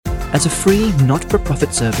As a free,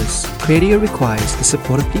 not-for-profit service, Cradio requires the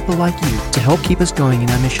support of people like you to help keep us going in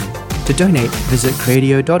our mission. To donate, visit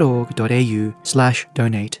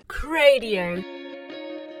cradio.org.au/donate. Cradio.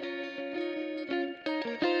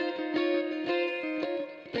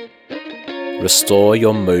 Restore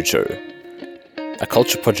Your Mojo, a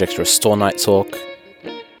culture project Restore Night Talk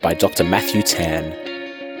by Dr. Matthew Tan.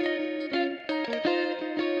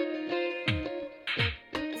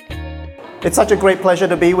 It's such a great pleasure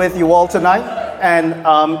to be with you all tonight, and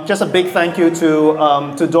just a big thank you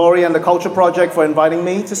to Dory and the Culture Project for inviting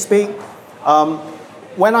me to speak.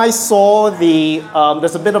 When I saw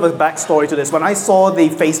there's a bit of a backstory to this. When I saw the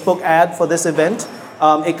Facebook ad for this event,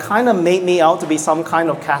 it kind of made me out to be some kind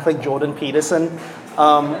of Catholic Jordan Peterson.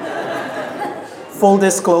 Full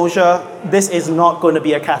disclosure, this is not going to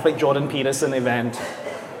be a Catholic Jordan Peterson event.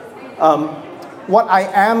 What I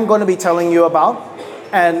am going to be telling you about,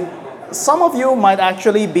 and some of you might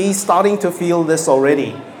actually be starting to feel this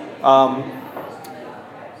already. A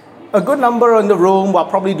good number in the room are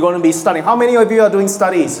probably going to be studying. How many of you are doing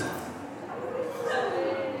studies?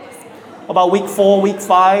 About week 4, week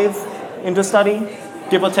 5 into study,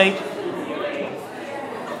 give or take?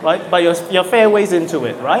 Right? But you're fair ways into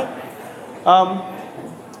it, right?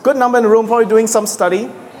 Good number in the room probably doing some study.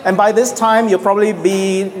 And by this time, you'll probably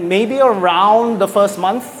be maybe around the first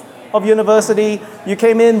month of university. You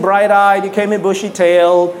came in bright-eyed, you came in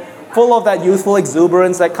bushy-tailed, full of that youthful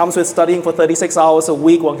exuberance that comes with studying for 36 hours a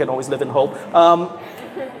week. One can always live in hope.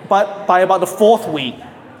 But by about the 4th week,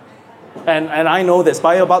 and I know this,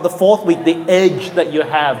 by about the 4th week, the edge that you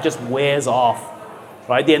have just wears off,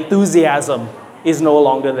 right? The enthusiasm is no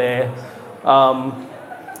longer there.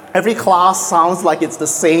 Every class sounds like it's the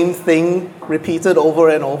same thing repeated over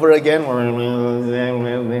and over again.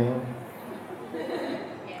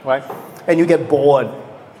 Right? And you get bored.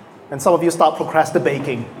 And some of you start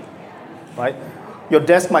procrastinating. Right? Your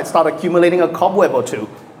desk might start accumulating a cobweb or two.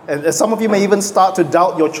 And some of you may even start to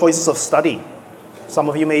doubt your choices of study. Some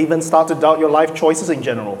of you may even start to doubt your life choices in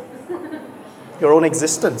general. Your own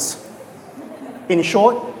existence. In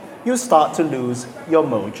short, you start to lose your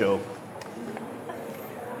mojo.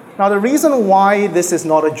 Now, the reason why this is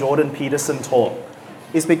not a Jordan Peterson talk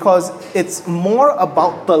is because it's more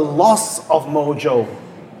about the loss of mojo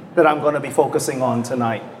that I'm going to be focusing on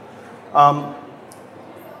tonight.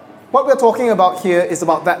 What we're talking about here is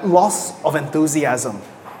about that loss of enthusiasm,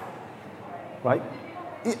 right?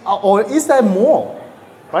 Or is there more,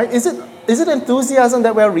 right? Is it enthusiasm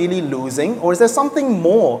that we're really losing, or is there something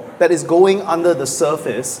more that is going under the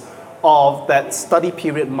surface of that study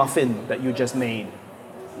period muffin that you just made,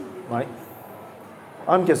 right?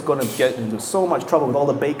 I'm just going to get into so much trouble with all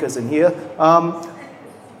the bakers in here.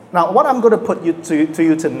 Now, what I'm going to put to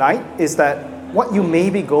you tonight is that what you may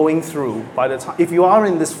be going through by the time, if you are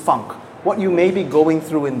in this funk, what you may be going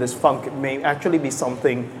through in this funk may actually be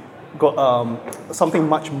something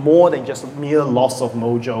much more than just mere loss of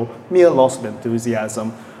mojo, mere loss of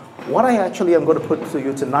enthusiasm. What I actually am going to put to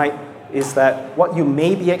you tonight is that what you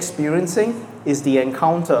may be experiencing is the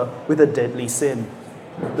encounter with a deadly sin.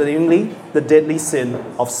 Namely, the deadly sin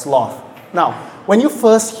of sloth. Now, when you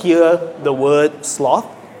first hear the word sloth,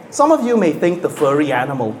 some of you may think the furry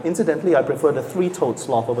animal. Incidentally, I prefer the 3-toed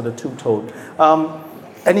sloth over the 2-toed.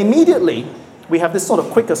 And immediately, we have this sort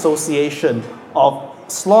of quick association of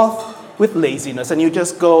sloth with laziness. And you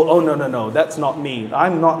just go, oh, no, that's not me.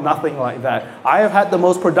 I'm nothing like that. I have had the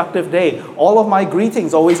most productive day. All of my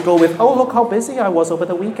greetings always go with, oh, look how busy I was over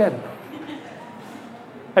the weekend.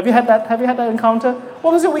 Have you had that? Have you had that encounter?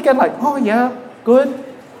 What was your weekend like? Oh, yeah, good,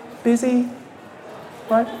 busy,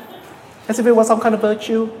 right? As if it was some kind of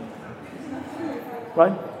virtue,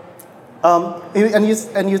 right?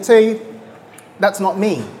 And you say, that's not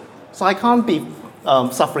me. So I can't be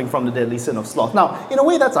suffering from the deadly sin of sloth. Now, in a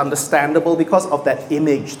way, that's understandable because of that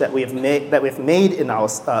image that we've made in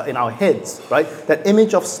our heads, right? That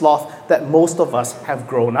image of sloth that most of us have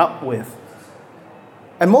grown up with,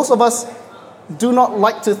 and most of us do not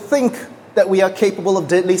like to think that we are capable of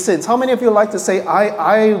deadly sins. How many of you like to say,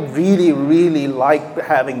 I really, really like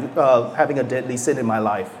having a deadly sin in my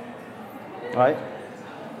life, right?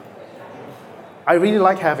 I really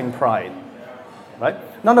like having pride, right?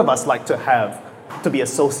 None of us like to be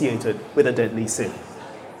associated with a deadly sin,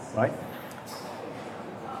 right?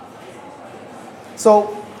 So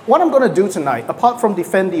what I'm going to do tonight, apart from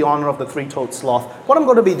defend the honor of the 3-toed sloth, what I'm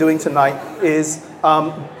going to be doing tonight is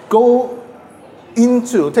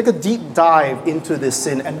take a deep dive into this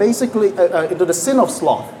sin, and basically into the sin of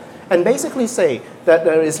sloth, and basically say that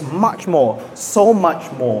there is much more, so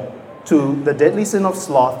much more to the deadly sin of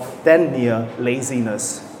sloth than mere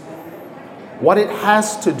laziness. what it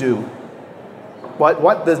has to do,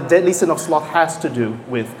 what the deadly sin of sloth has to do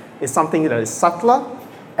with, is something that is subtler,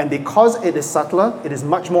 and because it is subtler, it is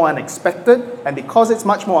much more unexpected, and because it's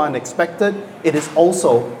much more unexpected, it is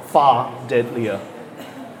also far deadlier.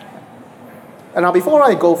 And now before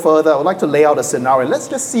I go further, I would like to lay out a scenario. Let's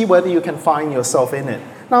just see whether you can find yourself in it.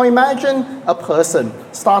 Now imagine a person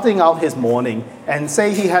starting out his morning and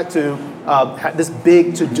say he had to had this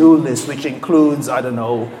big to-do list which includes, I don't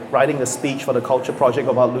know, writing a speech for the Culture Project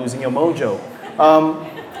about losing your mojo.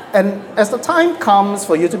 And as the time comes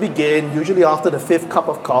for you to begin, usually after the 5th cup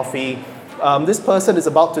of coffee, this person is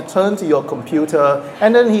about to turn to your computer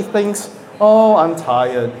and then he thinks, oh, I'm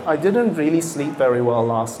tired. I didn't really sleep very well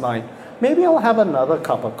last night. Maybe I'll have another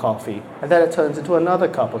cup of coffee. And then it turns into another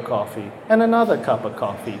cup of coffee and another cup of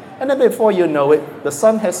coffee. And then before you know it, the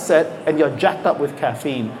sun has set and you're jacked up with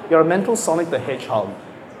caffeine. You're a mental Sonic the Hedgehog.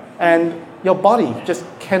 And your body just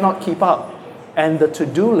cannot keep up. And the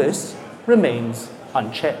to-do list remains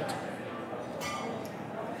unchecked.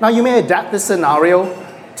 Now you may adapt this scenario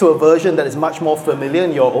to a version that is much more familiar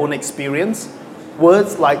in your own experience.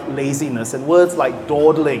 Words like laziness and words like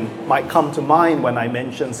dawdling might come to mind when I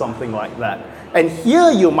mention something like that. And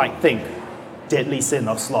here you might think, deadly sin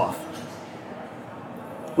of sloth,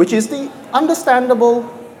 which is the understandable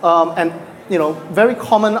and very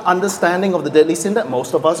common understanding of the deadly sin that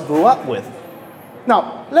most of us grew up with.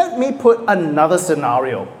 Now, let me put another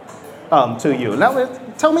scenario to you. Now,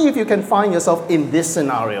 tell me if you can find yourself in this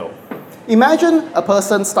scenario. Imagine a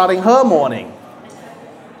person starting her morning.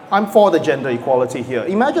 I'm for the gender equality here.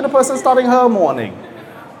 Imagine a person starting her morning.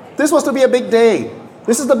 This was to be a big day.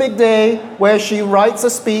 This is the big day where she writes a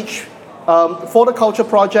speech for the Culture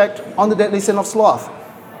Project on the deadly sin of sloth.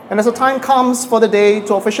 And as the time comes for the day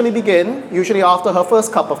to officially begin, usually after her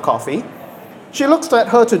first cup of coffee, she looks at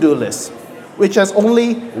her to-do list, which has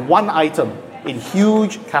only one item in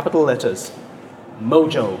huge capital letters,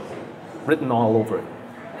 Mojo, written all over it.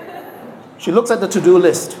 She looks at the to-do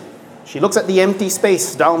list. She looks at the empty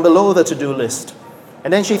space down below the to-do list.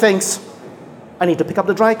 And then she thinks, I need to pick up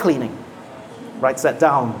the dry cleaning. Writes that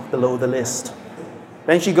down below the list.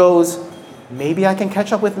 Then she goes, maybe I can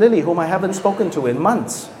catch up with Lily, whom I haven't spoken to in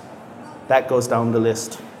months. That goes down the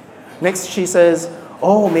list. Next she says,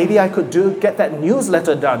 oh, maybe I could get that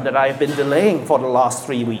newsletter done that I've been delaying for the last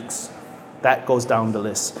 3 weeks. That goes down the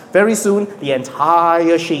list. Very soon, the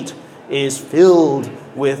entire sheet is filled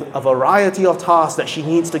with a variety of tasks that she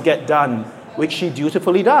needs to get done, which she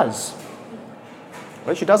dutifully does.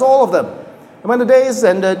 Right? She does all of them. And when the day is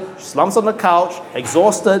ended, she slumps on the couch,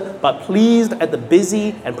 exhausted, but pleased at the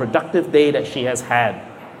busy and productive day that she has had.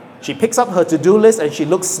 She picks up her to-do list and she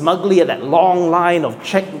looks smugly at that long line of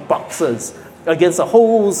checked boxes against a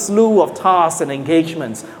whole slew of tasks and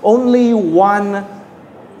engagements. Only one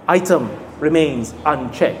item remains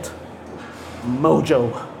unchecked.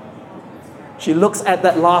 Mojo. She looks at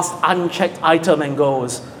that last unchecked item and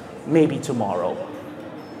goes, maybe tomorrow.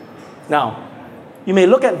 Now, you may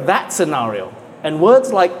look at that scenario, and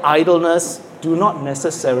words like idleness do not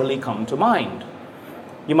necessarily come to mind.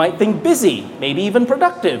 You might think busy, maybe even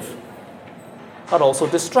productive, but also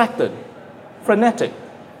distracted, frenetic.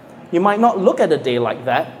 You might not look at a day like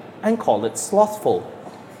that and call it slothful.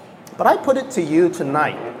 But I put it to you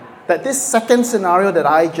tonight that this second scenario that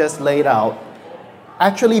I just laid out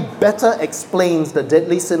actually better explains the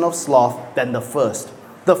deadly sin of sloth than the first.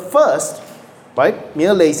 The first, right,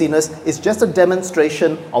 mere laziness, is just a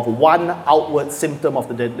demonstration of one outward symptom of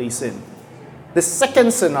the deadly sin. The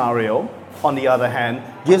second scenario, on the other hand,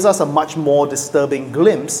 gives us a much more disturbing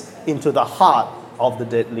glimpse into the heart of the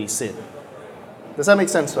deadly sin. Does that make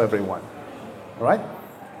sense to everyone? All right?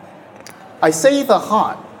 I say the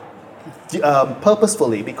heart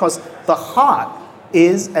purposefully because the heart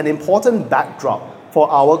is an important backdrop for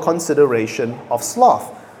our consideration of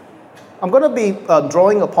sloth. I'm going to be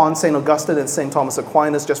drawing upon St. Augustine and St. Thomas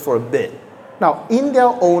Aquinas just for a bit. Now, in their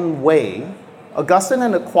own way, Augustine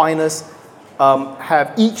and Aquinas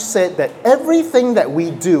have each said that everything that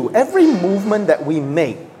we do, every movement that we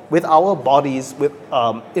make with our bodies, with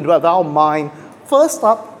our mind, first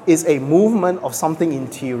up is a movement of something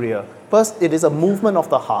interior. First, it is a movement of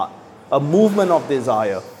the heart, a movement of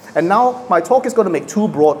desire. And now, my talk is going to make two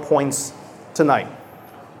broad points tonight.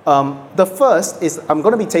 The first is I'm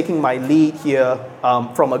going to be taking my lead here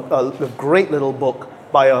from a great little book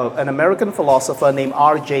by an American philosopher named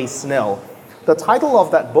R.J. Snell. The title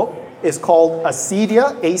of that book is called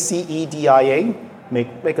Acedia, A-C-E-D-I-A.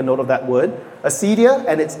 Make a note of that word. Acedia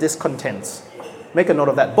and its Discontents. Make a note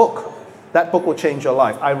of that book. That book will change your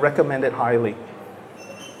life. I recommend it highly.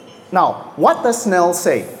 Now, what does Snell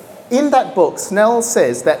say? In that book, Snell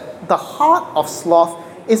says that the heart of sloth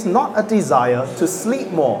is not a desire to sleep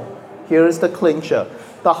more. Here is the clincher.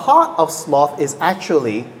 The heart of sloth is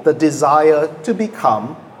actually the desire to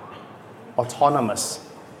become autonomous,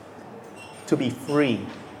 to be free.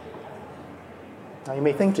 Now you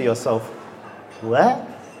may think to yourself, what?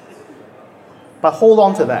 But hold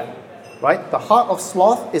on to that, right? The heart of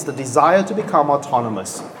sloth is the desire to become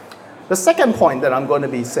autonomous. The second point that I'm going to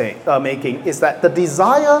be making is that the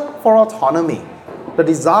desire for autonomy, the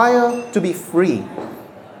desire to be free,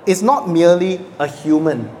 is not merely a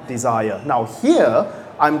human desire. Now here,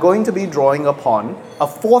 I'm going to be drawing upon a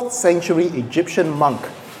 4th century Egyptian monk.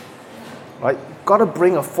 Right? Got to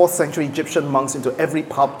bring a 4th century Egyptian monks into every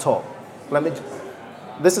pub talk. Make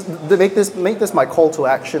this my call to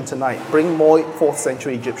action tonight. Bring more 4th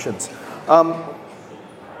century Egyptians.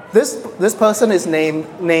 This person, his name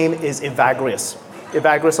is Evagrius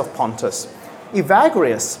of Pontus.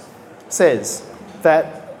 Evagrius says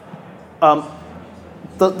that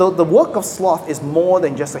the work of sloth is more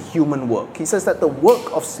than just a human work. He says that the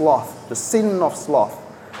work of sloth, the sin of sloth,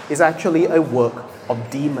 is actually a work of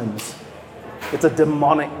demons. It's a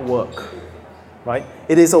demonic work, right?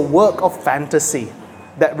 It is a work of fantasy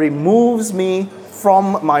that removes me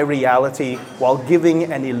from my reality while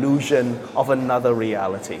giving an illusion of another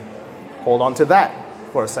reality. Hold on to that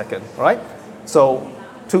for a second, right? So,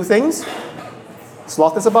 2 things.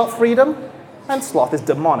 Sloth is about freedom, and sloth is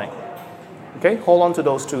demonic. Okay, hold on to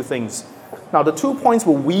those 2 things. Now, the 2 points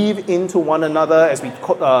will weave into one another as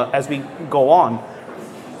we go on.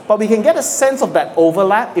 But we can get a sense of that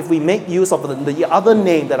overlap if we make use of the other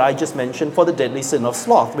name that I just mentioned for the deadly sin of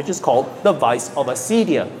sloth, which is called the vice of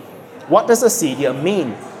acedia. What does acedia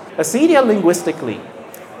mean? Acedia linguistically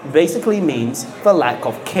basically means the lack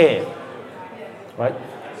of care. Right?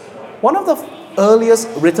 One of the earliest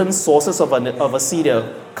written sources of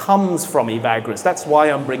acedia comes from Evagrius. That's why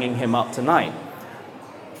I'm bringing him up tonight.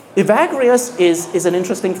 Evagrius is an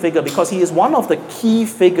interesting figure because he is one of the key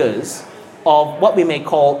figures of what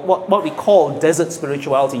we call desert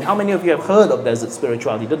spirituality. How many of you have heard of desert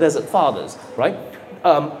spirituality? The Desert Fathers, right?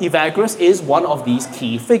 Evagrius is one of these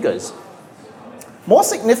key figures. More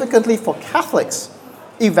significantly for Catholics,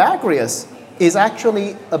 Evagrius is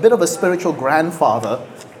actually a bit of a spiritual grandfather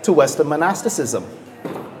to Western monasticism,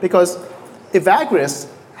 because Evagrius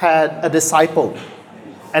had a disciple,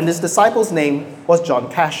 and this disciple's name was John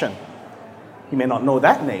Cassian. You may not know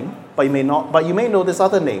that name, but you may know this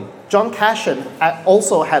other name. John Cassian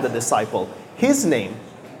also had a disciple. His name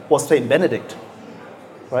was Saint Benedict.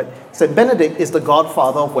 Right? Saint Benedict is the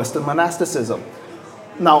godfather of Western monasticism.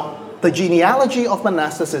 Now, the genealogy of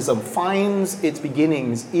monasticism finds its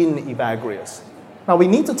beginnings in Evagrius. Now, we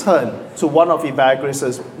need to turn to one of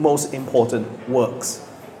Evagrius' most important works.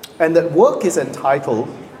 And that work is entitled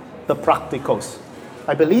The Practicos.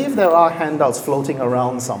 I believe there are handouts floating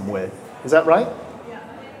around somewhere. Is that right? Yeah.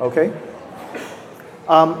 Okay.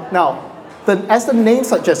 Now, as the name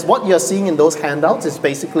suggests, what you're seeing in those handouts is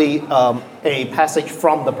basically a passage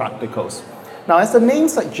from the Practicos. Now, as the name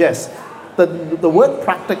suggests, the word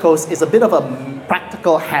Practicos is a bit of a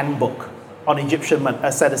practical handbook on Egyptian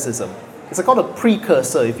asceticism. It's called a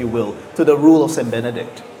precursor, if you will, to the rule of Saint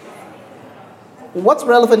Benedict. What's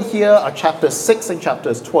relevant here are chapters 6 and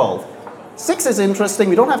chapters 12. 6 is interesting.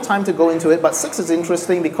 We don't have time to go into it, but 6 is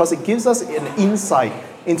interesting because it gives us an insight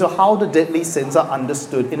into how the deadly sins are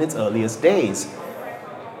understood in its earliest days.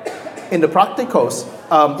 In the Practicos,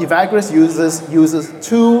 Evagrius uses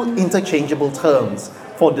 2 interchangeable terms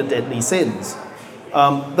for the deadly sins.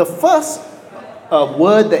 The first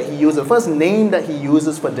word that he uses, the first name that he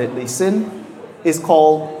uses for deadly sin is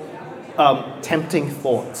called tempting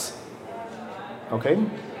thoughts. Okay?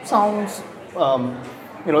 Sounds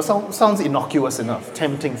innocuous enough,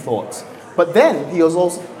 tempting thoughts. But then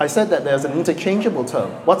I said that there's an interchangeable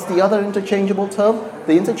term. What's the other interchangeable term?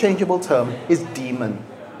 The interchangeable term is demon.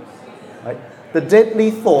 Right? The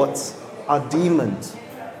deadly thoughts are demons.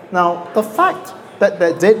 Now, the fact that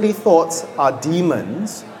the deadly thoughts are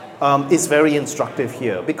demons is very instructive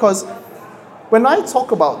here, because when I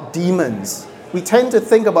talk about demons, we tend to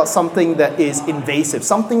think about something that is invasive,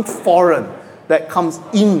 something foreign that comes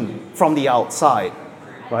in from the outside.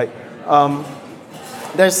 Right?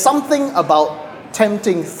 There's something about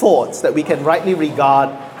tempting thoughts that we can rightly regard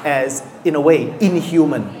as, in a way,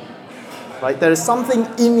 inhuman. Right? There is something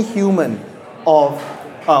inhuman of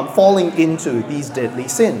falling into these deadly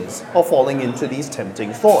sins or falling into these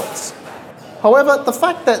tempting thoughts. However, the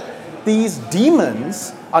fact that these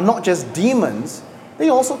demons are not just demons, they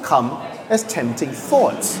also come as tempting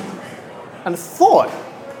thoughts. And thought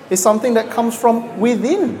is something that comes from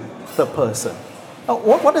within the person.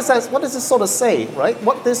 What does this sort of say, right?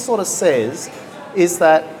 What this sort of says is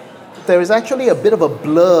that there is actually a bit of a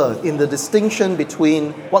blur in the distinction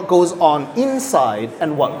between what goes on inside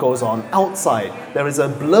and what goes on outside. There is a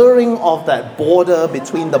blurring of that border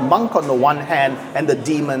between the monk on the one hand and the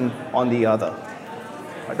demon on the other.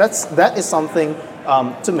 That is something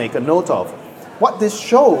to make a note of. What this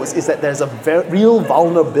shows is that there's a real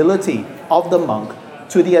vulnerability of the monk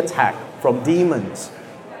to the attack from demons.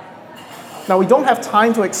 Now, we don't have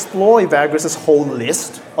time to explore Evagrius' whole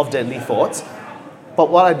list of deadly thoughts, but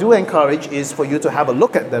what I do encourage is for you to have a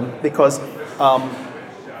look at them, because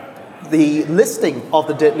the listing of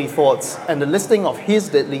the deadly thoughts and the listing of his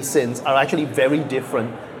deadly sins are actually very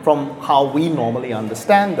different from how we normally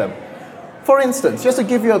understand them. For instance, just to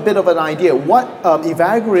give you a bit of an idea, what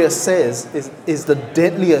Evagrius says is the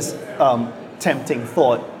deadliest tempting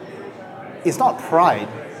thought is not pride,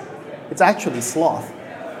 it's actually sloth.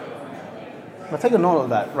 Now take a note of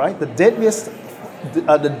that, right? The deadliest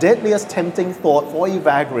tempting thought for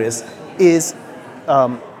Evagrius is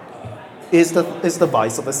the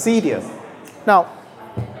vice of acedia. Now,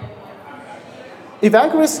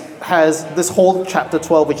 Evagrius has this whole chapter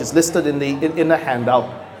 12, which is listed in the handout,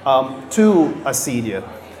 to acedia.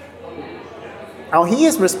 Now, he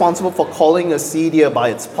is responsible for calling acedia by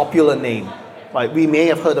its popular name. Right? We may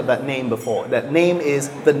have heard of that name before. That name is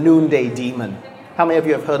the noonday demon. How many of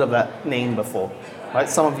you have heard of that name before? Right?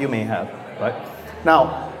 Some of you may have. Right?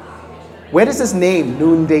 Now, where does this name,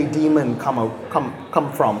 noonday demon,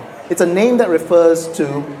 come from? It's a name that refers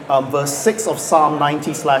to verse 6 of Psalm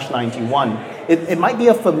 90/91. It might be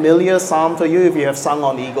a familiar psalm to you if you have sung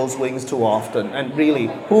On Eagle's Wings too often. And really,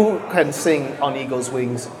 who can sing On Eagle's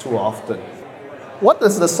Wings too often? What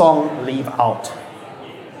does the song leave out?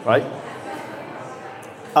 Right?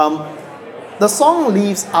 The song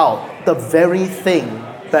leaves out the very thing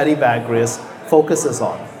that Evagrius focuses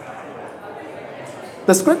on.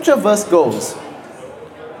 The scripture verse goes,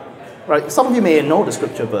 right? Some of you may know the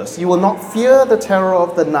scripture verse. You will not fear the terror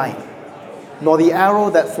of the night, nor the arrow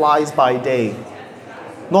that flies by day,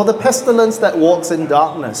 nor the pestilence that walks in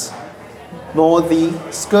darkness, nor the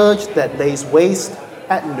scourge that lays waste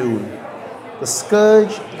at noon. The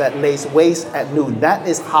scourge that lays waste at noon. That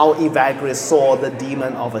is how Evagrius saw the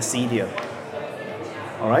demon of acedia.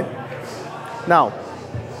 All right? Now,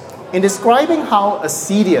 in describing how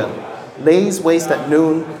acedia lays waste at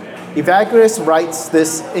noon, Evagrius writes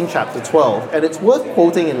this in chapter 12, and it's worth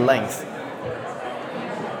quoting in length.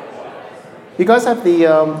 You guys have the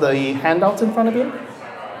handouts in front of you?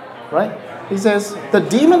 Right? He says, the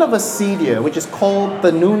demon of acedia, which is called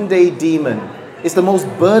the noonday demon, is the most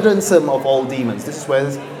burdensome of all demons. This is where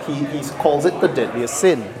he calls it the deadliest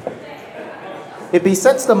sin. It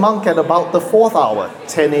besets the monk at about the 4th hour,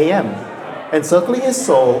 10 a.m., encircling his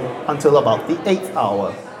soul until about the 8th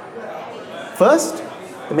hour. First,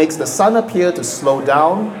 it makes the sun appear to slow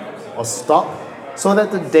down or stop so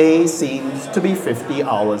that the day seems to be 50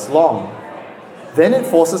 hours long. Then it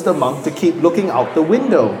forces the monk to keep looking out the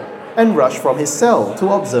window and rush from his cell to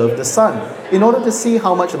observe the sun in order to see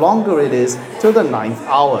how much longer it is till the 9th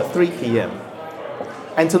hour, 3 p.m.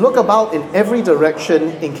 And to look about in every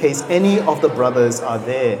direction in case any of the brothers are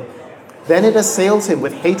there. Then it assails him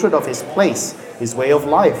with hatred of his place, his way of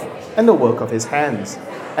life, and the work of his hands,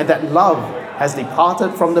 and that love has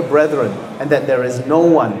departed from the brethren, and that there is no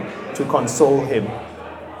one to console him.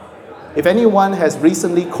 If anyone has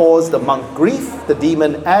recently caused the monk grief, the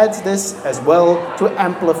demon adds this as well to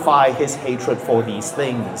amplify his hatred for these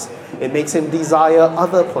things. It makes him desire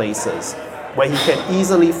other places where he can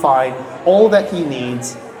easily find all that he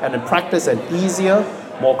needs and practice an easier,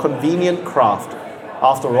 more convenient craft.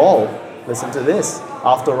 After all, listen to this,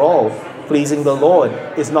 after all, pleasing the Lord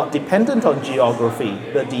is not dependent on geography,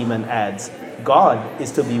 the demon adds. God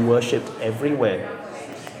is to be worshipped everywhere.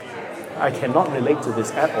 I cannot relate to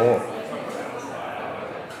this at all.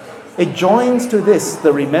 It joins to this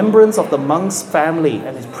the remembrance of the monk's family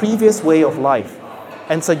and his previous way of life,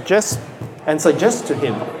 and suggests to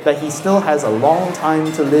him that he still has a long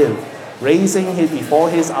time to live, raising before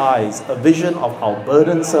his eyes a vision of how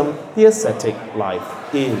burdensome the ascetic life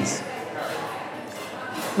is.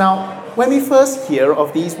 Now, when we first hear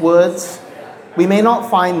of these words, we may not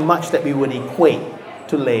find much that we would equate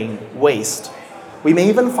to laying waste. We may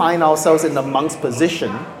even find ourselves in the monk's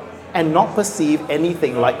position and not perceive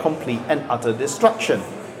anything like complete and utter destruction.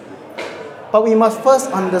 But we must first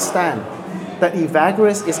understand that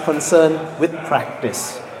Evagrius is concerned with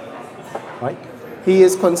practice. Right? He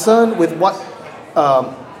is concerned with what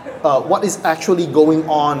is actually going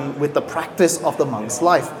on with the practice of the monk's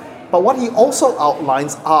life. But what he also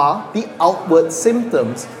outlines are the outward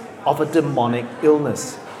symptoms of a demonic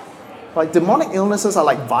illness. Like demonic illnesses are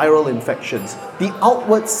like viral infections. The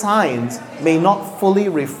outward signs may not fully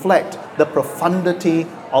reflect the profundity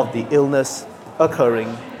of the illness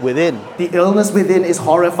occurring within. The illness within is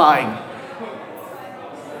horrifying.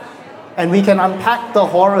 And we can unpack the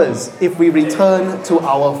horrors if we return to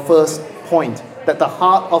our first point, that the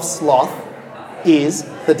heart of sloth is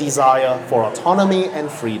the desire for autonomy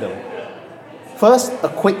and freedom. First, a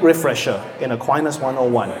quick refresher in Aquinas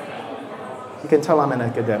 101. You can tell I'm an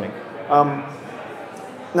academic.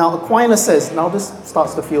 Now Aquinas says, now this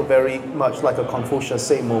starts to feel very much like a Confucius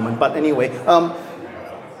say moment, but anyway,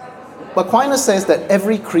 Aquinas says that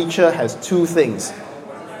every creature has two things.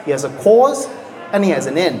 He has a cause and he has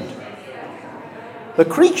an end. The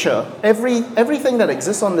creature, everything that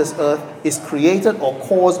exists on this earth is created or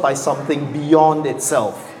caused by something beyond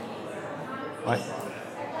itself. Right?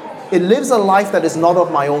 It lives a life that is not of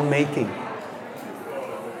my own making.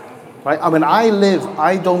 Right? When I live,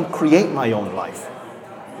 I don't create my own life.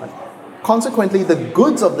 Right? Consequently, the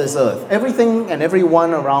goods of this earth, everything and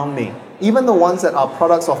everyone around me, even the ones that are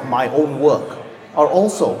products of my own work, are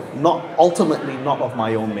also ultimately not of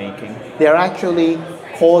my own making. They are actually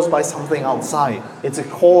caused by something outside. It's a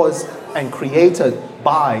cause and created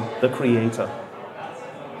by the Creator.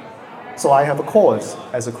 So I have a cause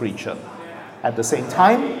as a creature. At the same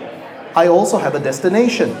time, I also have a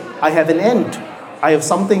destination. I have an end. I have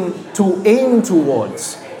something to aim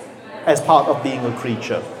towards as part of being a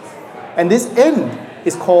creature. And this end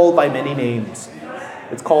is called by many names.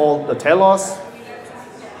 It's called the telos,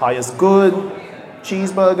 highest good,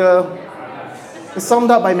 cheeseburger. It's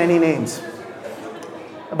summed up by many names.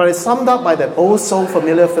 But it's summed up by that oh so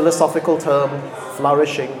familiar philosophical term,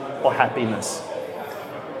 flourishing or happiness.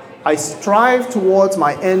 I strive towards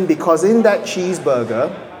my end because in that cheeseburger,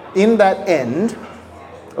 in that end,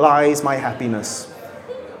 lies my happiness.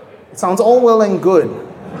 It sounds all well and good,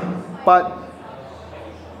 but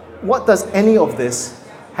what does any of this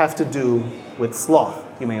have to do with sloth,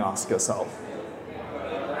 you may ask yourself?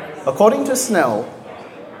 According to Snell,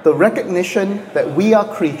 the recognition that we are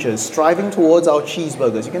creatures striving towards our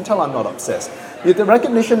cheeseburgers, you can tell I'm not obsessed, the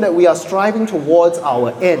recognition that we are striving towards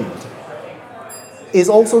our end is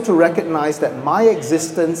also to recognize that my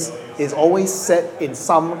existence is always set in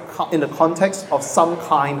the context of some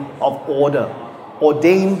kind of order,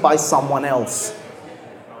 ordained by someone else.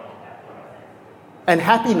 And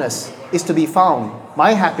happiness is to be found,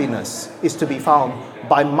 my happiness is to be found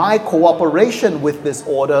by my cooperation with this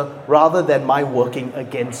order rather than my working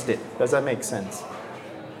against it. Does that make sense?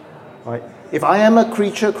 Right? If I am a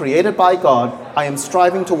creature created by God, I am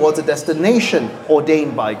striving towards a destination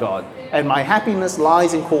ordained by God. And my happiness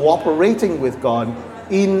lies in cooperating with God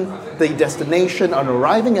in the destination and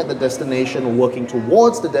arriving at the destination or working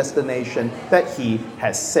towards the destination that He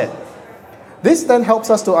has set. This then helps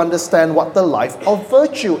us to understand what the life of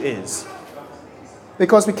virtue is.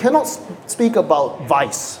 Because we cannot speak about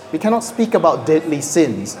vice, we cannot speak about deadly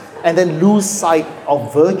sins, and then lose sight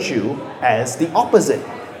of virtue as the opposite.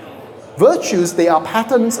 Virtues, they are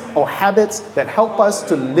patterns or habits that help us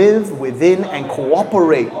to live within and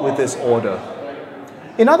cooperate with this order.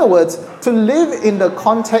 In other words, to live in the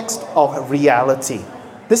context of reality.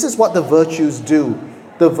 This is what the virtues do.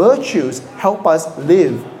 The virtues help us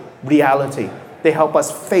live reality. They help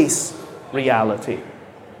us face reality.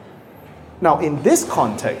 Now, in this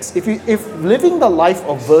context, if living the life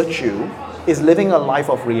of virtue is living a life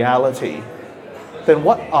of reality, then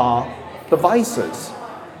what are the vices?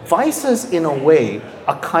 Vices, in a way,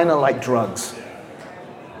 are kind of like drugs.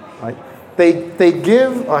 Right? They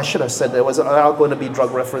give, I should have said there are going to be drug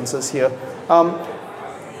references here.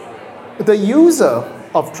 The user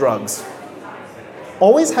of drugs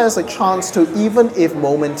always has a chance to, even if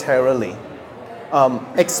momentarily,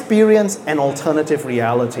 experience an alternative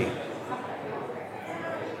reality.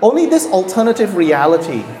 Only this alternative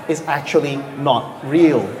reality is actually not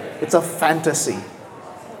real. It's a fantasy.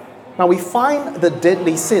 Now we find the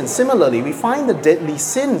deadly sins, similarly, we find the deadly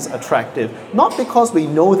sins attractive, not because we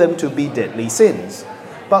know them to be deadly sins,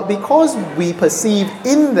 but because we perceive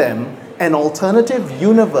in them an alternative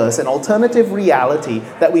universe, an alternative reality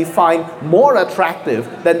that we find more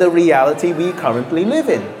attractive than the reality we currently live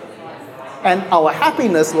in. And our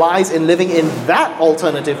happiness lies in living in that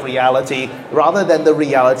alternative reality rather than the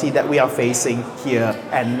reality that we are facing here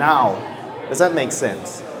and now. Does that make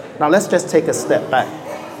sense? Now let's just take a step back.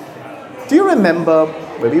 Do you remember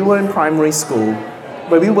when we were in primary school,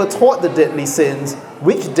 when we were taught the deadly sins,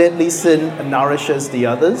 which deadly sin nourishes the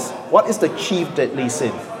others? What is the chief deadly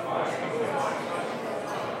sin?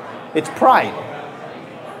 It's pride.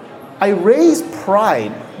 I raise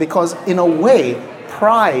pride because in a way,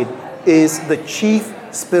 pride is the chief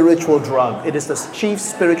spiritual drug. It is the chief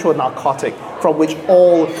spiritual narcotic from which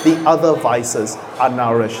all the other vices are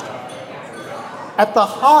nourished. At the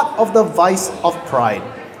heart of the vice of pride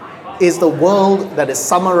is the world that is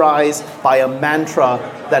summarized by a mantra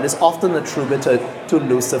that is often attributed to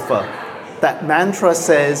Lucifer. That mantra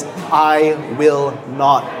says, I will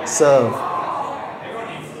not serve.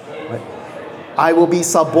 Right? I will be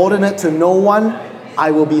subordinate to no one. I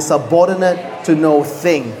will be subordinate to no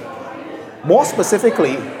thing. More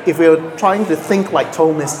specifically, if we're trying to think like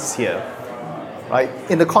Thomists here, right,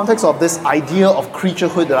 in the context of this idea of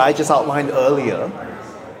creaturehood that I just outlined earlier,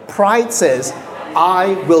 pride says,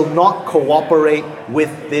 I will not cooperate with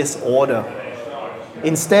this order.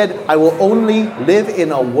 Instead, I will only live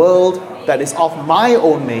in a world that is of my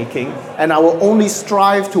own making, and I will only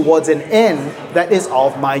strive towards an end that is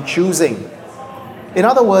of my choosing. In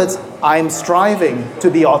other words, I am striving to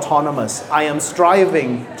be autonomous. I am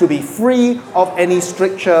striving to be free of any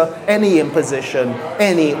stricture, any imposition,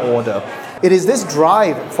 any order. It is this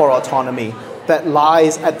drive for autonomy that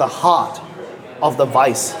lies at the heart of the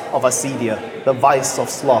vice of acedia, the vice of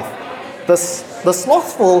sloth. The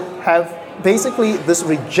slothful have basically this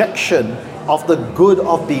rejection of the good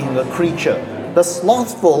of being a creature. The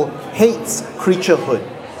slothful hates creaturehood,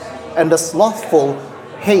 and the slothful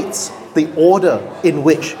hates the order in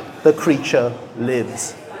which the creature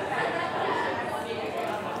lives.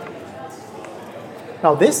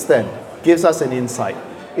 Now this then gives us an insight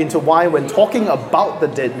into why, when talking about the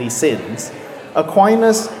deadly sins,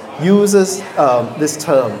 Aquinas uses this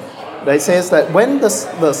term. It says that when the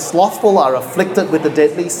slothful are afflicted with the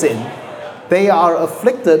deadly sin, they are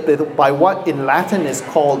afflicted by what in Latin is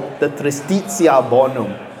called the tristitia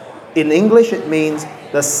bonum. In English it means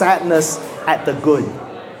the sadness at the good.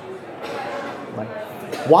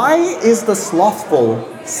 Why is the slothful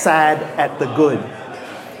sad at the good?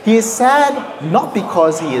 He is sad not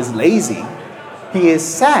because he is lazy. He is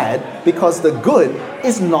sad because the good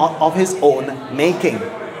is not of his own making.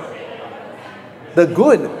 The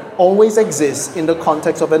good always exists in the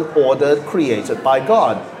context of an order created by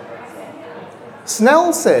God.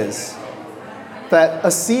 Snell says that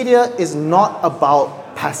acedia is not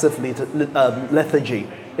about passive lethargy.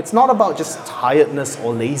 It's not about just tiredness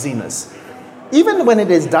or laziness. Even when it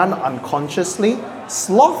is done unconsciously,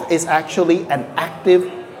 sloth is actually an active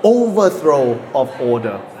overthrow of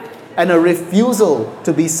order and a refusal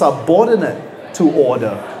to be subordinate to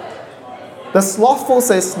order. The slothful,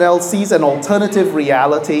 says Snell, sees an alternative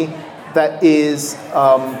reality that is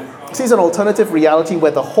sees an alternative reality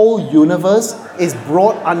where the whole universe is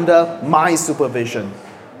brought under my supervision.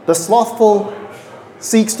 The slothful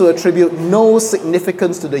seeks to attribute no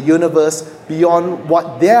significance to the universe beyond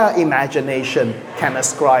what their imagination can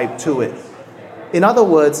ascribe to it. In other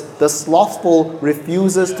words, the slothful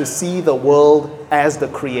refuses to see the world as the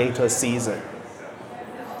Creator sees it.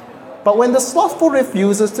 But when the slothful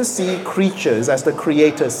refuses to see creatures as the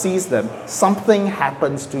Creator sees them, something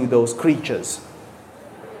happens to those creatures.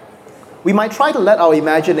 We might try to let our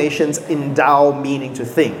imaginations endow meaning to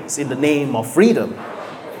things in the name of freedom,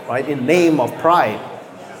 right? In the name of pride.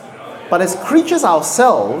 But as creatures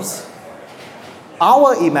ourselves,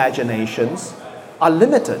 our imaginations are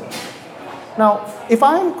limited. Now, if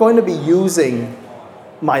I'm going to be using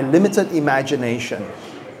my limited imagination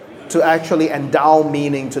to actually endow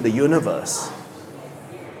meaning to the universe,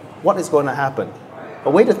 what is going to happen?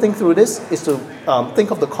 A way to think through this is to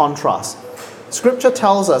think of the contrast. Scripture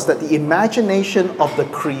tells us that the imagination of the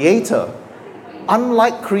Creator,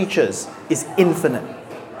 unlike creatures, is infinite.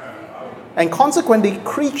 And consequently,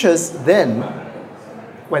 creatures then,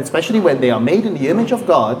 especially when they are made in the image of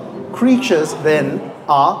God, creatures then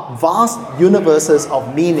are vast universes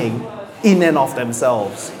of meaning in and of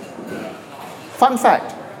themselves. Fun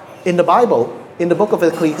fact, in the Bible, in the book of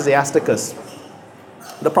Ecclesiasticus,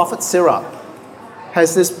 the prophet Sirach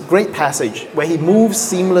has this great passage where he moves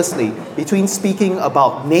seamlessly between speaking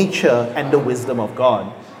about nature and the wisdom of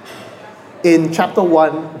God. In chapter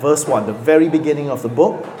 1, verse 1, the very beginning of the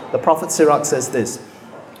book, the prophet Sirach says this: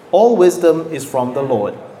 all wisdom is from the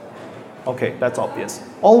Lord. Okay, that's obvious.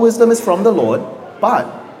 All wisdom is from the Lord, but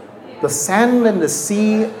the sand and the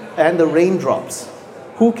sea and the raindrops,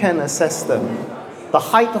 who can assess them? The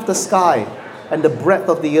height of the sky and the breadth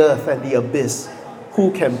of the earth and the abyss,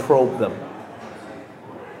 who can probe them?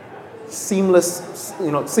 Seamless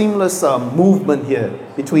movement here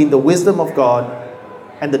between the wisdom of God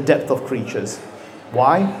and the depth of creatures.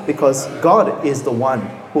 Why? Because God is the one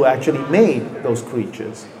who actually made those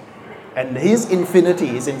creatures. And His infinity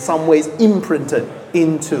is in some ways imprinted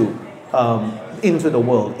into the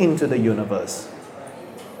world, into the universe.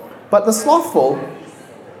 But the slothful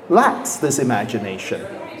lacks this imagination.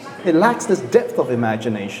 It lacks this depth of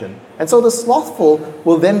imagination. And so the slothful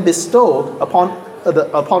will then bestow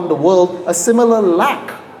upon the world a similar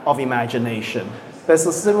lack of imagination. There's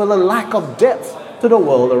a similar lack of depth to the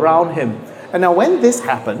world around him. And now when this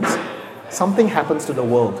happens, something happens to the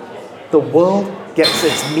world. The world gets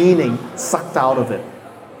its meaning sucked out of it.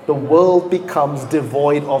 The world becomes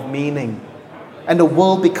devoid of meaning. And the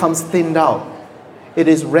world becomes thinned out. It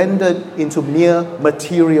is rendered into mere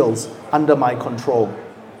materials under my control.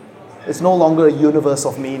 It's no longer a universe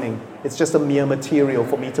of meaning. It's just a mere material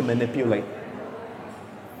for me to manipulate.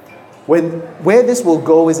 Where this will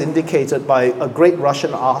go is indicated by a great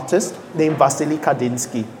Russian artist named Vasily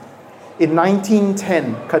Kandinsky. In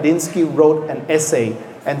 1910, Kandinsky wrote an essay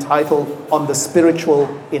entitled On the Spiritual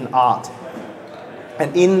in Art.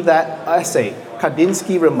 And in that essay,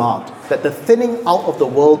 Kandinsky remarked that the thinning out of the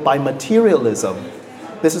world by materialism,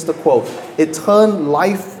 this is the quote, it turned the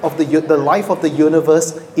life of the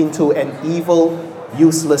universe into an evil,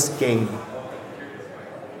 useless game.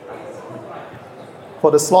 For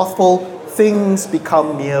the slothful, things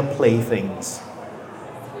become mere playthings.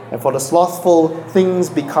 And for the slothful, things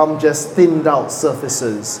become just thinned out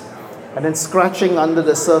surfaces. And then scratching under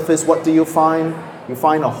the surface, what do you find? You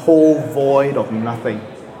find a whole void of nothing.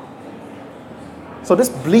 So this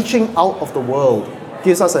bleaching out of the world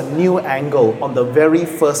gives us a new angle on the very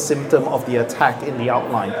first symptom of the attack in the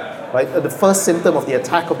outline. Right? The first symptom of the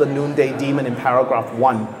attack of the noonday demon in paragraph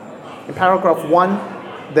 1. In paragraph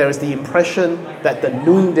 1, there is the impression that the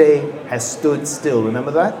noonday has stood still.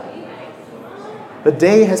 Remember that? The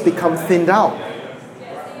day has become thinned out.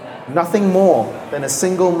 Nothing more than a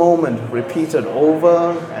single moment repeated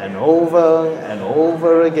over and over and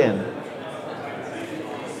over again.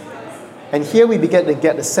 And here we begin to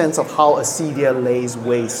get a sense of how acedia lays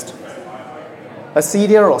waste.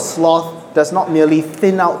 Acedia or sloth does not merely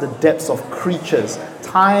thin out the depths of creatures.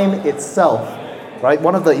 Time itself, right,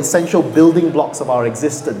 one of the essential building blocks of our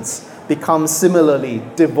existence, becomes similarly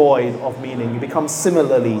devoid of meaning. It becomes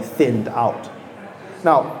similarly thinned out.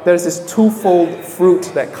 Now, there's this twofold fruit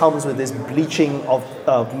that comes with this bleaching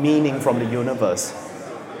of meaning from the universe.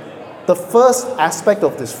 The first aspect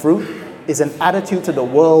of this fruit is an attitude to the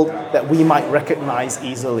world that we might recognize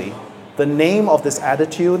easily. The name of this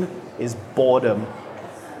attitude is boredom.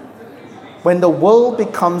 When the world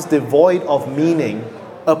becomes devoid of meaning,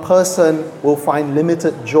 a person will find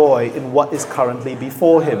limited joy in what is currently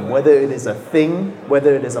before him, whether it is a thing,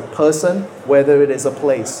 whether it is a person, whether it is a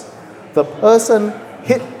place. The person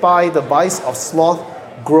hit by the vice of sloth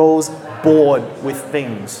grows bored with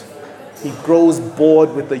things. He grows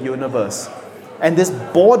bored with the universe. And this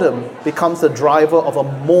boredom becomes the driver of a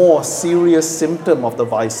more serious symptom of the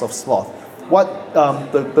vice of sloth. What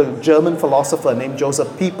the German philosopher named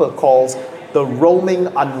Joseph Pieper calls the roaming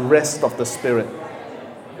unrest of the spirit.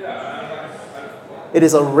 It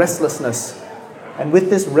is a restlessness. And with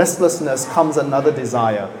this restlessness comes another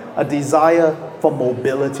desire, a desire for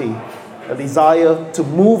mobility, a desire to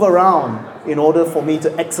move around in order for me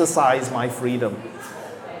to exercise my freedom.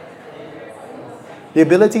 The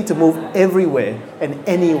ability to move everywhere and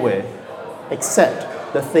anywhere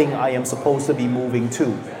except the thing I am supposed to be moving to.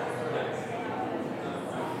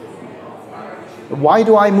 Why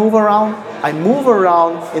do I move around? I move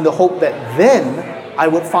around in the hope that then I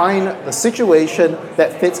would find the situation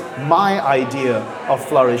that fits my idea of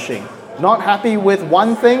flourishing. Not happy with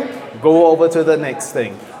one thing? Go over to the next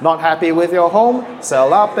thing. Not happy with your home?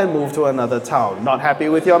 Sell up and move to another town. Not happy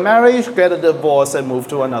with your marriage? Get a divorce and move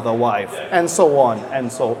to another wife. And so on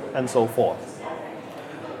and so forth.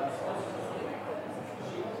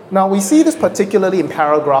 Now we see this particularly in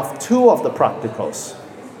paragraph 2 of the Practicos.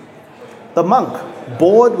 The monk,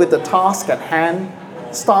 bored with the task at hand,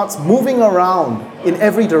 starts moving around in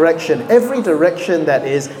every direction that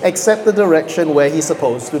is, except the direction where he's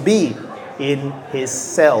supposed to be, in his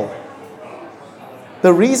cell.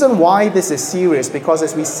 The reason why this is serious, because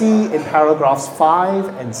as we see in paragraphs 5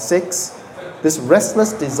 and 6, this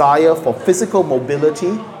restless desire for physical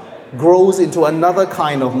mobility grows into another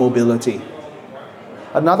kind of mobility.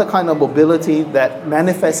 Another kind of mobility that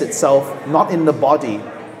manifests itself not in the body,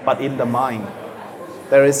 but in the mind.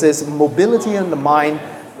 There is this mobility in the mind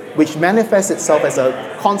which manifests itself as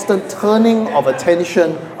a constant turning of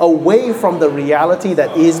attention away from the reality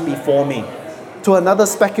that is before me, to another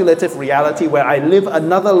speculative reality where I live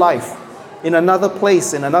another life, in another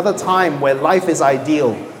place, in another time where life is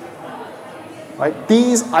ideal. Right?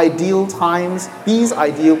 These ideal times, these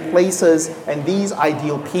ideal places, and these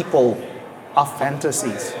ideal people are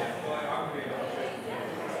fantasies.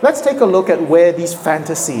 Let's take a look at where these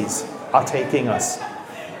fantasies are taking us.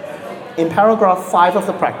 in paragraph 5 of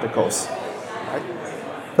the Practicals,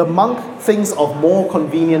 right, the monk thinks of more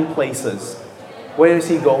convenient places. Where is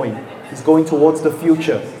he going? He's going towards the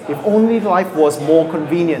future. If only life was more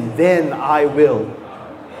convenient, then I will.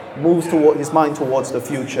 Moves toward his mind towards the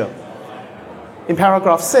future. In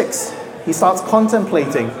paragraph 6, he starts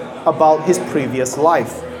contemplating about his previous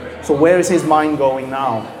life. So where is his mind going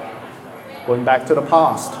now? Going back to the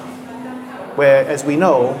past, where, as we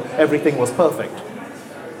know, everything was perfect.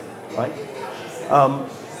 Right?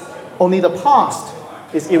 Only the past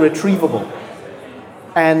is irretrievable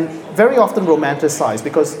and very often romanticized,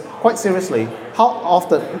 because, quite seriously,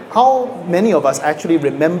 how many of us actually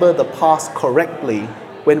remember the past correctly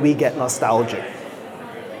when we get nostalgic?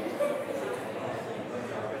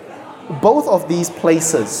 Both of these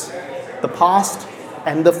places, the past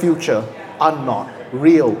and the future, are not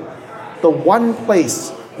real. The one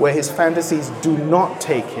place where his fantasies do not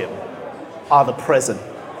take him are the present.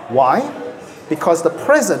 Why? Because the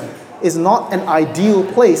present is not an ideal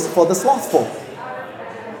place for the slothful.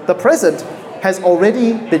 The present has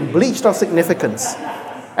already been bleached of significance,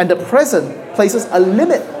 and the present places a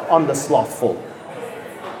limit on the slothful.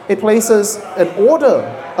 It places an order,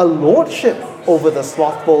 a lordship over the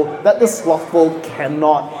slothful that the slothful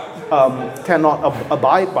cannot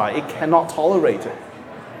abide by. It cannot tolerate it.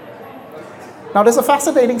 Now, there's a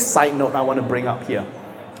fascinating side note I want to bring up here.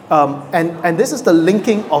 And this is the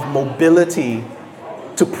linking of mobility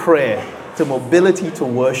to prayer, to mobility to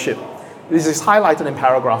worship. This is highlighted in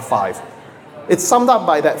paragraph 5. It's summed up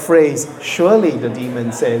by that phrase, surely, the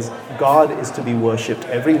demon says, God is to be worshipped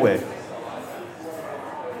everywhere.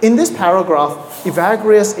 In this paragraph,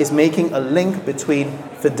 Evagrius is making a link between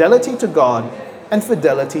fidelity to God and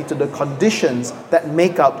fidelity to the conditions that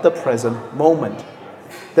make up the present moment.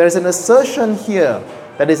 There is an assertion here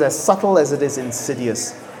that is as subtle as it is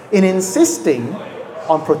insidious. In insisting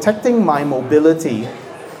on protecting my mobility,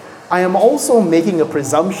 I am also making a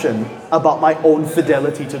presumption about my own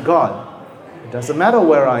fidelity to God. It doesn't matter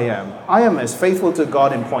where I am. I am as faithful to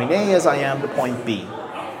God in point A as I am to point B.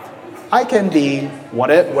 I can be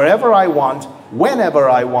wherever I want, whenever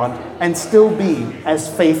I want, and still be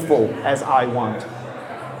as faithful as I want.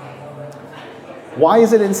 Why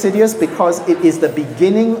is it insidious? Because it is the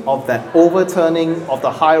beginning of that overturning of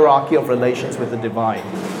the hierarchy of relations with the divine.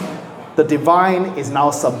 The divine is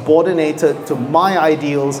now subordinated to my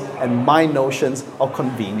ideals and my notions of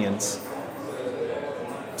convenience.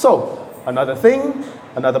 So, another thing,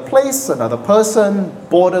 another place, another person,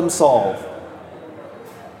 boredom solved.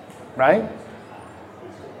 Right?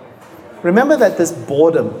 Remember that this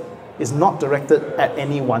boredom is not directed at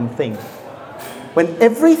any one thing. When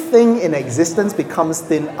everything in existence becomes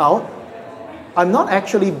thinned out, I'm not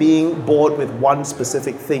actually being bored with one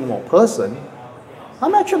specific thing or person.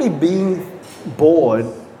 I'm actually being bored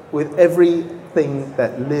with everything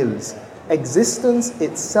that lives. Existence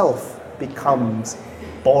itself becomes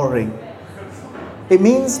boring. It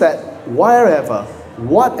means that wherever,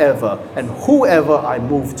 whatever, and whoever I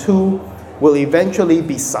move to will eventually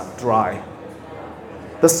be sucked dry.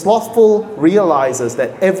 The slothful realizes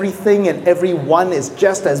that everything and everyone is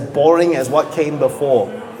just as boring as what came before.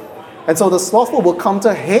 And so the slothful will come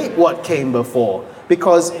to hate what came before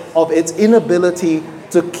because of its inability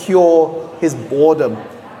to cure his boredom.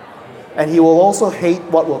 And he will also hate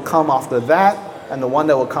what will come after that, and the one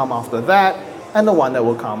that will come after that, and the one that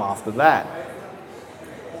will come after that.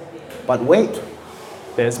 But wait,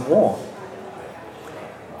 there's more.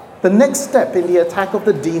 The next step in the attack of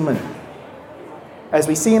the demon, as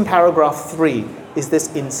we see in paragraph 3, is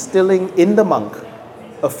this instilling in the monk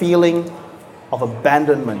a feeling of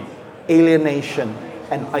abandonment, alienation,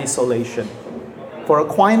 and isolation. For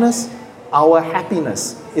Aquinas, our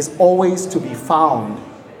happiness is always to be found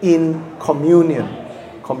in communion.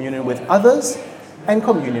 Communion with others and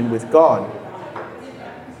communion with God.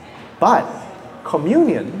 But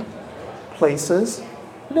communion places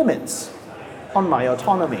limits on my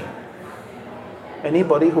autonomy.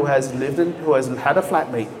 Anybody who has had a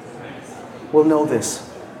flatmate will know this.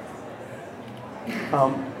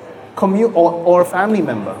 Or a family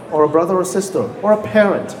member, or a brother or sister, or a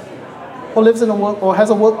parent, or lives in a work or has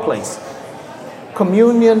a workplace.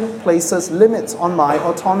 Communion places limits on my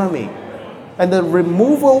autonomy. And the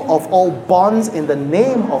removal of all bonds in the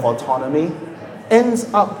name of autonomy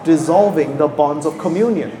ends up dissolving the bonds of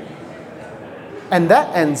communion. And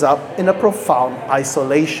that ends up in a profound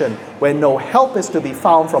isolation, where no help is to be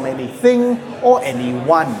found from anything or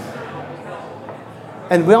anyone.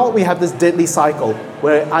 And well, we have this deadly cycle,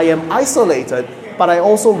 where I am isolated, but I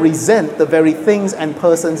also resent the very things and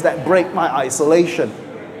persons that break my isolation.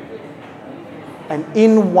 And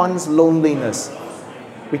in one's loneliness,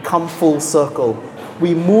 we come full circle.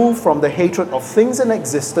 We move from the hatred of things in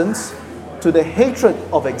existence to the hatred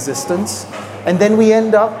of existence, and then we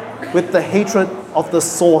end up with the hatred of the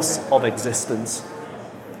source of existence.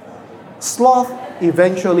 Sloth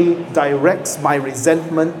eventually directs my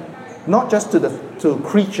resentment not just to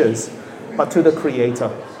creatures, but to the Creator.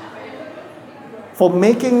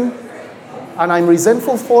 And I'm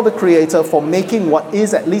resentful for the Creator for making what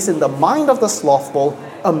is, at least in the mind of the slothful,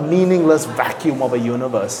 a meaningless vacuum of a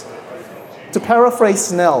universe. To paraphrase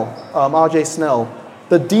Snell, R.J. Snell,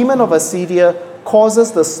 the demon of acedia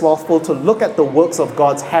causes the slothful to look at the works of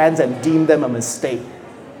God's hands and deem them a mistake.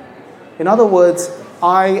 In other words,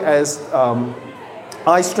 I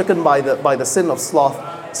stricken by the sin of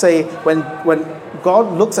sloth, say when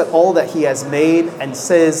God looks at all that He has made and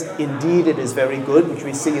says, indeed it is very good, which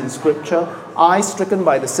we see in Scripture, I, stricken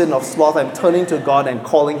by the sin of sloth, am turning to God and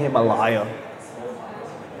calling Him a liar.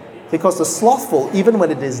 Because the slothful, even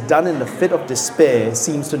when it is done in the fit of despair,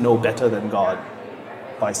 seems to know better than God.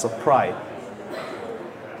 Vice of pride.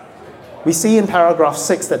 We see in paragraph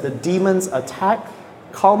 6 that the demon's attack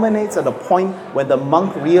culminates at a point where the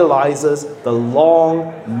monk realizes the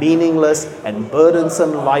long, meaningless, and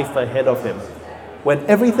burdensome life ahead of him. When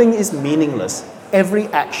everything is meaningless, every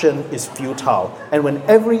action is futile. And when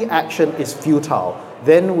every action is futile,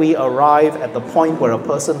 then we arrive at the point where a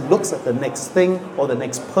person looks at the next thing or the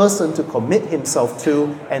next person to commit himself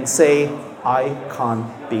to and say, I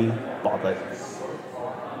can't be bothered.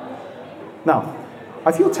 Now,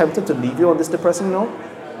 I feel tempted to leave you on this depressing note,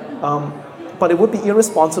 but it would be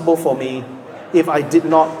irresponsible for me if I did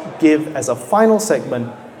not give as a final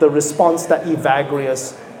segment the response that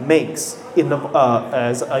Evagrius makes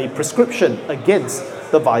as a prescription against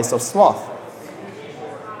the vice of sloth.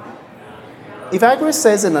 Evagrius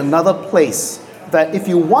says in another place that if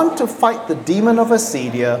you want to fight the demon of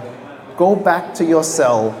acedia, go back to your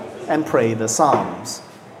cell and pray the Psalms.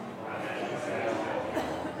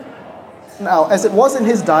 Now, as it was in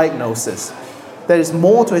his diagnosis, there is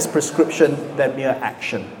more to his prescription than mere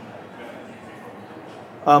action.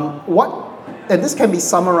 And this can be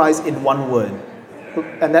summarized in one word,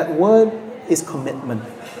 and that word is commitment.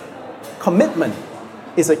 Commitment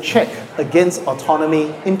is a check against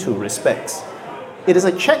autonomy in two respects. It is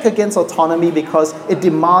a check against autonomy because it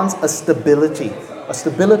demands a stability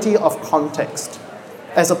of context,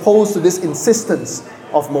 as opposed to this insistence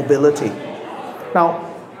of mobility. Now,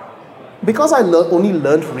 because I only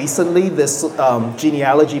learned recently this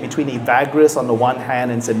genealogy between Evagrius on the one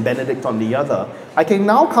hand and St. Benedict on the other, I can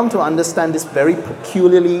now come to understand this very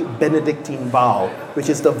peculiarly Benedictine vow, which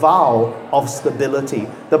is the vow of stability.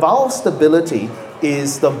 The vow of stability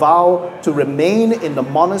is the vow to remain in the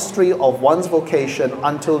monastery of one's vocation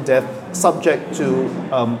until death, subject to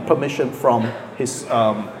permission from his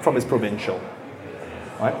provincial.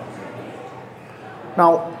 Right?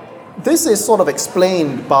 Now, this is sort of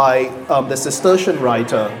explained by the Cistercian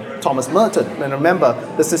writer Thomas Merton. And remember,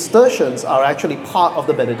 the Cistercians are actually part of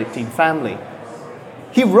the Benedictine family.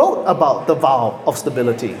 He wrote about the vow of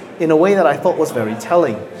stability in a way that I thought was very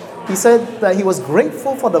telling. He said that he was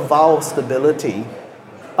grateful for the vow of stability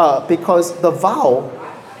because the vow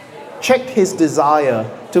checked his desire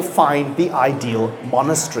to find the ideal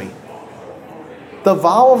monastery. The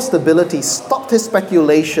vow of stability stopped his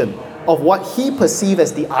speculation of what he perceived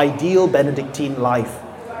as the ideal Benedictine life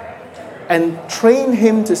and trained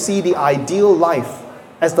him to see the ideal life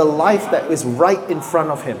as the life that is right in front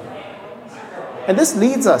of him. And this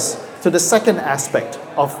leads us to the second aspect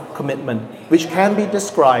of commitment, which can be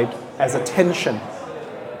described as attention.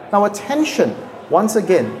 Now, attention, once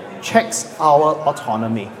again, checks our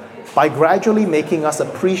autonomy by gradually making us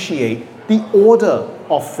appreciate the order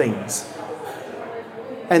of things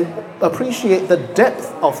and appreciate the depth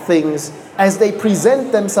of things as they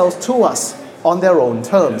present themselves to us on their own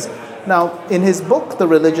terms. Now, in his book, The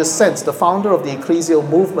Religious Sense, the founder of the ecclesial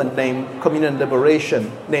movement named Communion and Liberation,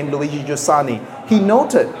 named Luigi Giussani, he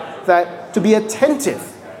noted that to be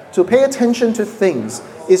attentive, to pay attention to things,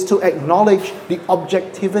 is to acknowledge the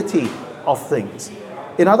objectivity of things.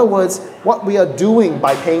 In other words, what we are doing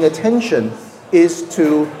by paying attention is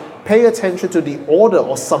to pay attention to the order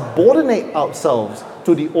or subordinate ourselves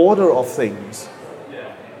to the order of things.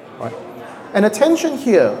 Right? And attention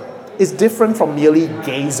here is different from merely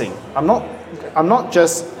gazing. I'm not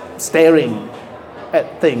just staring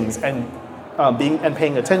at things and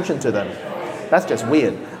paying attention to them. That's just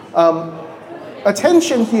weird.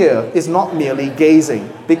 Attention here is not merely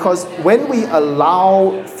gazing, because when we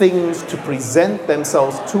allow things to present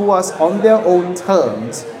themselves to us on their own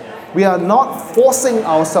terms, we are not forcing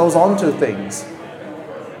ourselves onto things.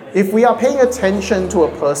 If we are paying attention to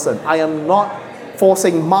a person, I am not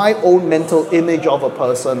forcing my own mental image of a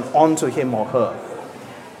person onto him or her.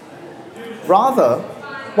 Rather,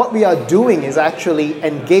 what we are doing is actually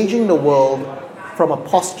engaging the world from a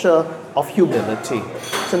posture of humility.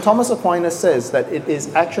 St. Thomas Aquinas says that it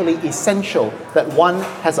is actually essential that one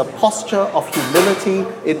has a posture of humility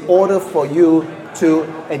in order for you to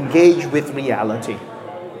engage with reality.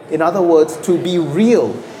 In other words, to be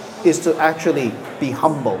real is to actually be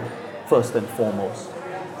humble, first and foremost.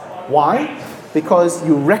 Why? Because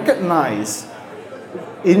you recognize,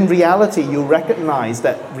 in reality, you recognize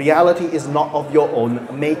that reality is not of your own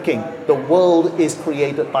making. The world is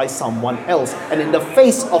created by someone else. And in the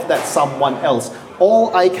face of that someone else,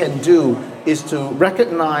 all I can do is to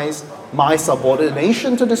recognize my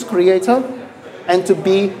subordination to this creator and to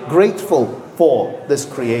be grateful for this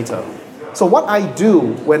creator. So what I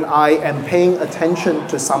do when I am paying attention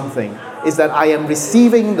to something is that I am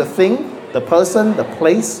receiving the thing, the person, the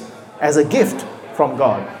place as a gift from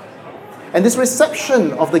God. And this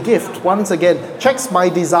reception of the gift, once again, checks my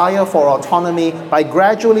desire for autonomy by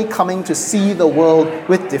gradually coming to see the world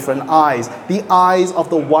with different eyes, the eyes of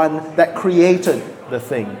the one that created the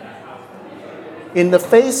thing. In the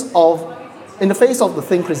face of the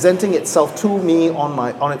thing presenting itself to me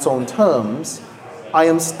on its own terms, I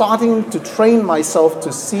am starting to train myself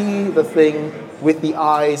to see the thing with the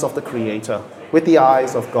eyes of the Creator, with the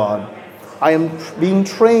eyes of God. I am being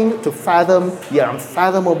trained to fathom the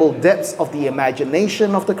unfathomable depths of the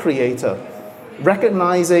imagination of the Creator,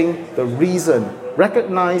 recognizing the reason,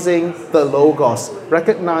 recognizing the Logos,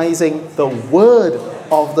 recognizing the Word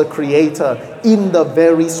of the Creator in the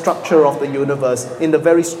very structure of the universe, in the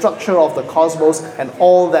very structure of the cosmos and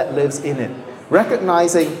all that lives in it.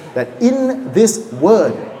 Recognizing that in this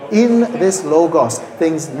Word, in this Logos,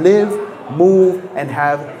 things live, move, and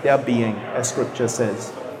have their being, as Scripture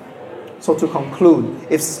says. So to conclude,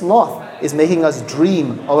 if sloth is making us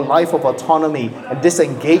dream of a life of autonomy and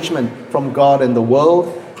disengagement from God and the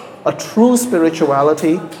world, a true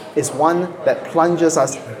spirituality is one that plunges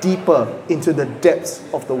us deeper into the depths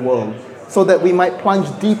of the world, so that we might plunge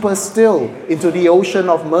deeper still into the ocean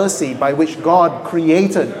of mercy by which God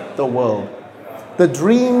created the world. The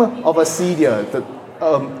dream of acedia that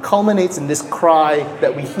culminates in this cry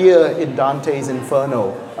that we hear in Dante's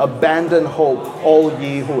Inferno, "Abandon hope, all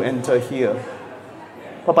ye who enter here."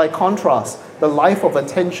 But by contrast, the life of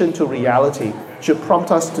attention to reality should prompt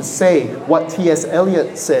us to say what T.S.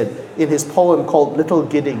 Eliot said in his poem called Little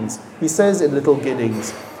Giddings. He says in Little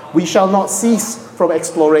Giddings, "We shall not cease from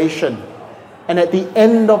exploration, and at the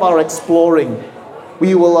end of our exploring,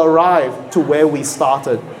 we will arrive to where we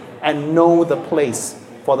started and know the place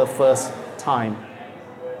for the first time."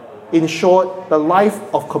 In short, the life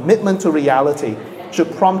of commitment to reality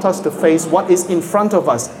should prompt us to face what is in front of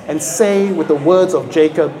us and say with the words of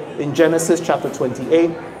Jacob in Genesis chapter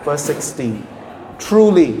 28, verse 16,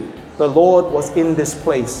 "Truly, the Lord was in this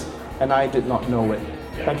place, and I did not know it."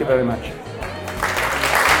 Thank you very much.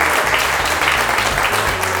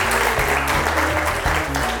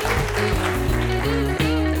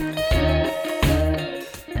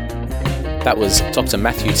 That was Dr.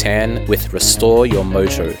 Matthew Tan with Restore Your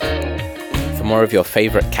Mojo. For more of your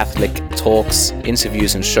favorite Catholic talks,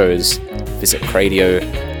 interviews and shows, visit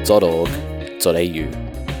cradio.org.au.